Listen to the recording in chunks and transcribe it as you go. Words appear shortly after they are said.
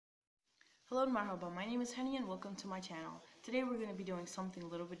Hello and marhaba, my name is Henny and welcome to my channel. Today we're going to be doing something a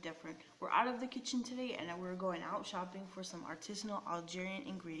little bit different. We're out of the kitchen today and we're going out shopping for some artisanal Algerian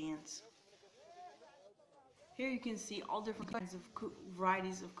ingredients. Here you can see all different kinds of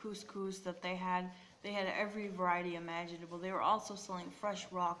varieties of couscous that they had. They had every variety imaginable. They were also selling fresh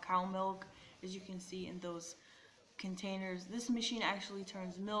raw cow milk, as you can see in those containers. This machine actually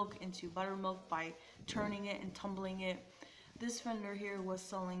turns milk into buttermilk by turning it and tumbling it. This vendor here was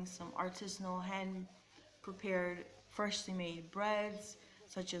selling some artisanal hand prepared freshly made breads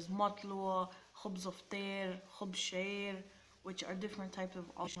such as matloua, khubz ftair, khubz shair, which are different types of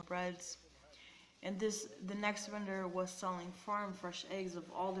Algerian breads. And the next vendor was selling farm fresh eggs of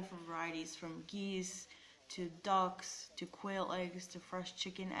all different varieties, from geese to ducks to quail eggs to fresh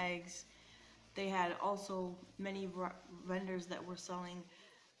chicken eggs. They had also many vendors that were selling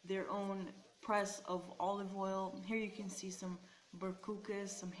their own press of olive oil. Here you can see some Berkoukes,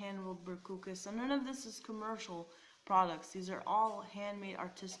 some hand-rolled Berkoukes, and none of this is commercial products. These are all handmade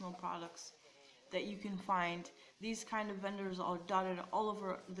artisanal products that you can find. These kind of vendors are dotted all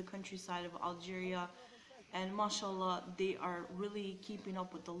over the countryside of Algeria, and mashallah, they are really keeping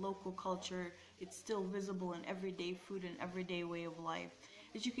up with the local culture. It's still visible in everyday food and everyday way of life.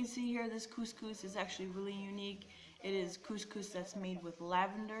 As you can see here, this couscous is actually really unique. It is couscous that's made with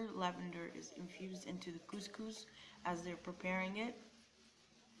lavender. Lavender is infused into the couscous as they're preparing it.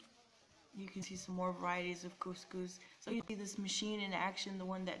 You can see some more varieties of couscous. So you see this machine in action, the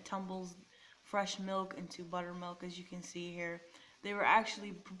one that tumbles fresh milk into buttermilk, as you can see here. They were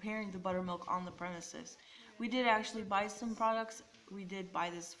actually preparing the buttermilk on the premises. We did actually buy some products. We did buy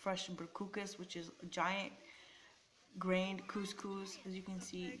this fresh Berkoukes, which is a giant grained couscous. As you can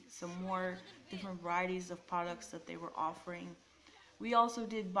see, some more different varieties of products that they were offering. We also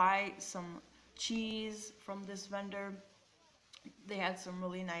did buy some cheese from this vendor. They had some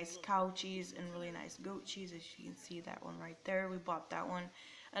really nice cow cheese and really nice goat cheese. As you can see, that one right there, we bought that one.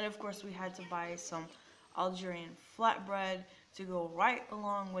 And of course we had to buy some Algerian flatbread to go right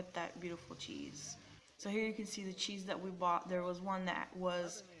along with that beautiful cheese. So here you can see the cheese that we bought. There was one that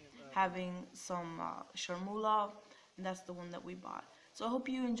was having some sharmoula, and that's the one that we bought. So I hope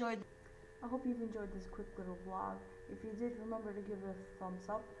you've enjoyed this quick little vlog. If you did, remember to give it a thumbs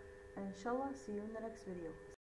up, and inshallah, see you in the next video.